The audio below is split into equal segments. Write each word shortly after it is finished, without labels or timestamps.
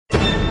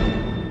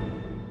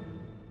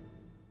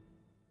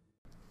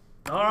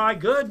All right,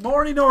 good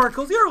morning,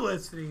 Oracles. You're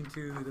listening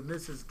to the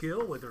Mrs.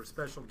 Gill with her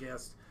special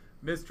guest,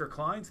 Mr.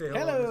 Klein. Say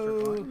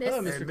hello, Mr. Klein. Hello,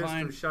 And Mr.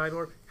 Klein. Mr.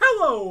 Scheidler.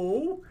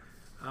 Hello,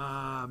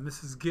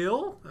 Mrs.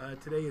 Gill.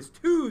 Today is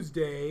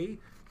Tuesday,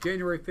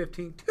 January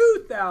 15,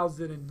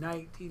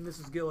 2019.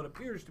 Mrs. Gill, it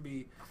appears to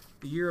be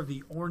the year of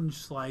the orange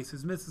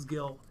slices. Mrs.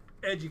 Gill,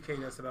 educate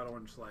us about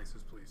orange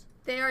slices, please.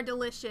 They are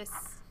delicious.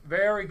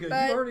 Very good.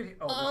 But You heard it.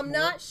 I'm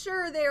not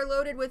sure they are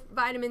loaded with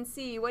vitamin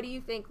C. What do you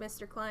think,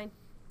 Mr. Klein?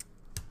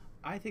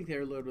 I think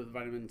they're loaded with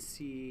vitamin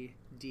C,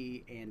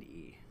 D, and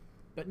E,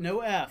 but no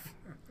F.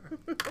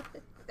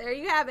 There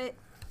you have it.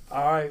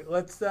 All right,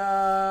 let's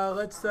start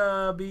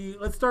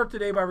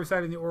today by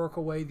reciting the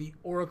Oracle Way. The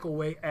Oracle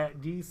Way at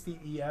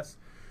DCES.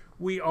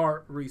 We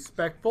are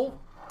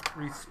respectful,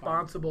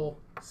 responsible,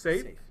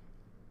 safe.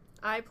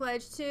 I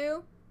pledge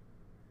to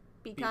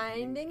be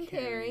kind and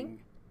caring,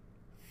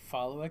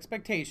 follow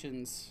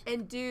expectations,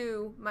 and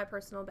do my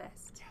personal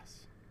best. Yes.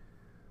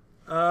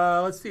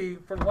 Let's see.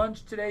 For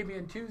lunch today,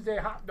 being Tuesday,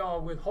 hot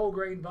dog with whole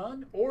grain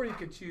bun, or you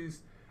could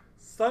choose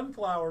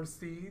sunflower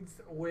seeds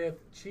with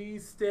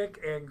cheese stick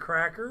and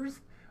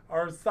crackers.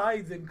 Our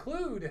sides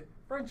include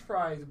French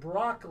fries,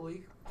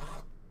 broccoli,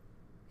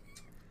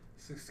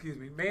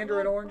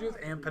 mandarin oranges,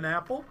 and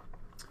pineapple.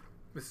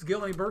 Mrs.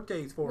 Gill, any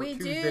birthdays for We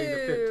Tuesday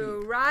the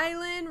do. 15th?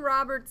 Rylan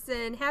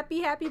Robertson,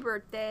 happy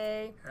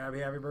birthday.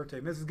 Happy birthday.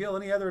 Mrs. Gill,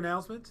 any other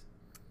announcements?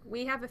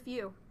 We have a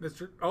few.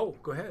 Oh,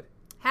 go ahead.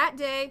 Hat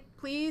day.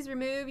 Please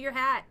remove your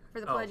hat for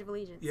the Pledge of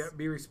Allegiance. Yeah,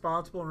 be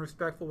responsible and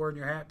respectful wearing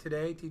your hat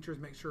today. Teachers,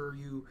 make sure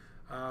you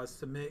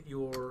submit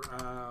your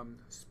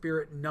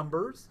spirit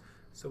numbers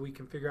so we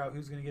can figure out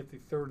who's going to get the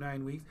third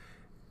 9 weeks.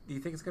 Do you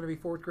think it's going to be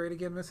fourth grade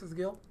again, Mrs.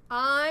 Gill?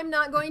 I'm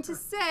not going to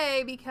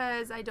say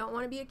because I don't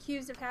want to be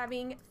accused of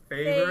having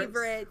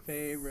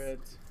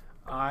favorites.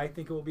 I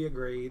think it will be a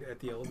grade at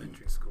the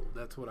elementary school.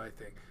 That's what I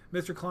think.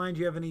 Mr. Klein, do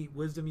you have any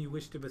wisdom you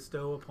wish to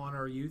bestow upon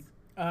our youth?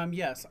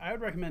 Yes, I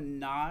would recommend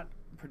not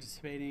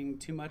participating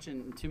too much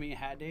in too many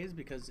hat days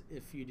because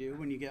if you do,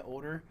 when you get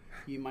older,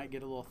 you might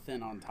get a little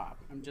thin on top.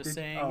 I'm just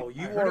saying. Oh,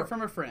 you heard it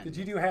from a friend. Did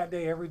you do hat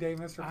day every day,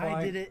 Mr. Klein?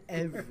 I did it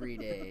every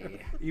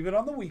day. Even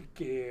on the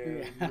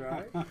weekend,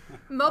 right?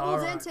 Mobile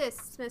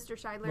dentists, Mr.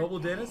 Scheidler. Mobile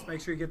dentists,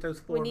 make sure you get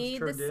those forms need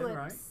turned the in,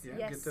 right? slips. Yeah,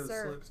 Yes, get those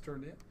sir. slips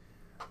turned in.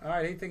 All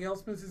right, anything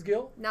else, Mrs.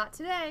 Gill? Not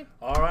today.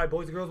 All right,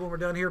 boys and girls, when we're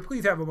done here,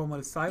 please have a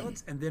moment of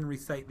silence and then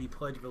recite the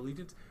Pledge of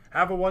Allegiance.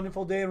 Have a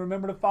wonderful day and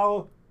remember to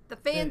follow The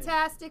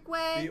fantastic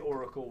way. the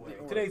Oracle Way.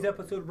 Today's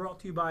episode brought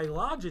to you by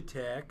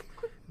Logitech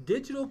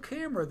Digital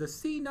Camera, the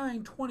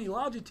C920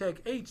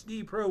 Logitech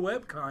HD Pro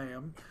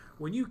webcam.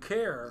 When you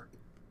care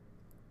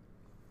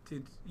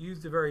to use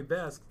the very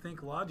best,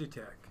 think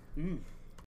Logitech.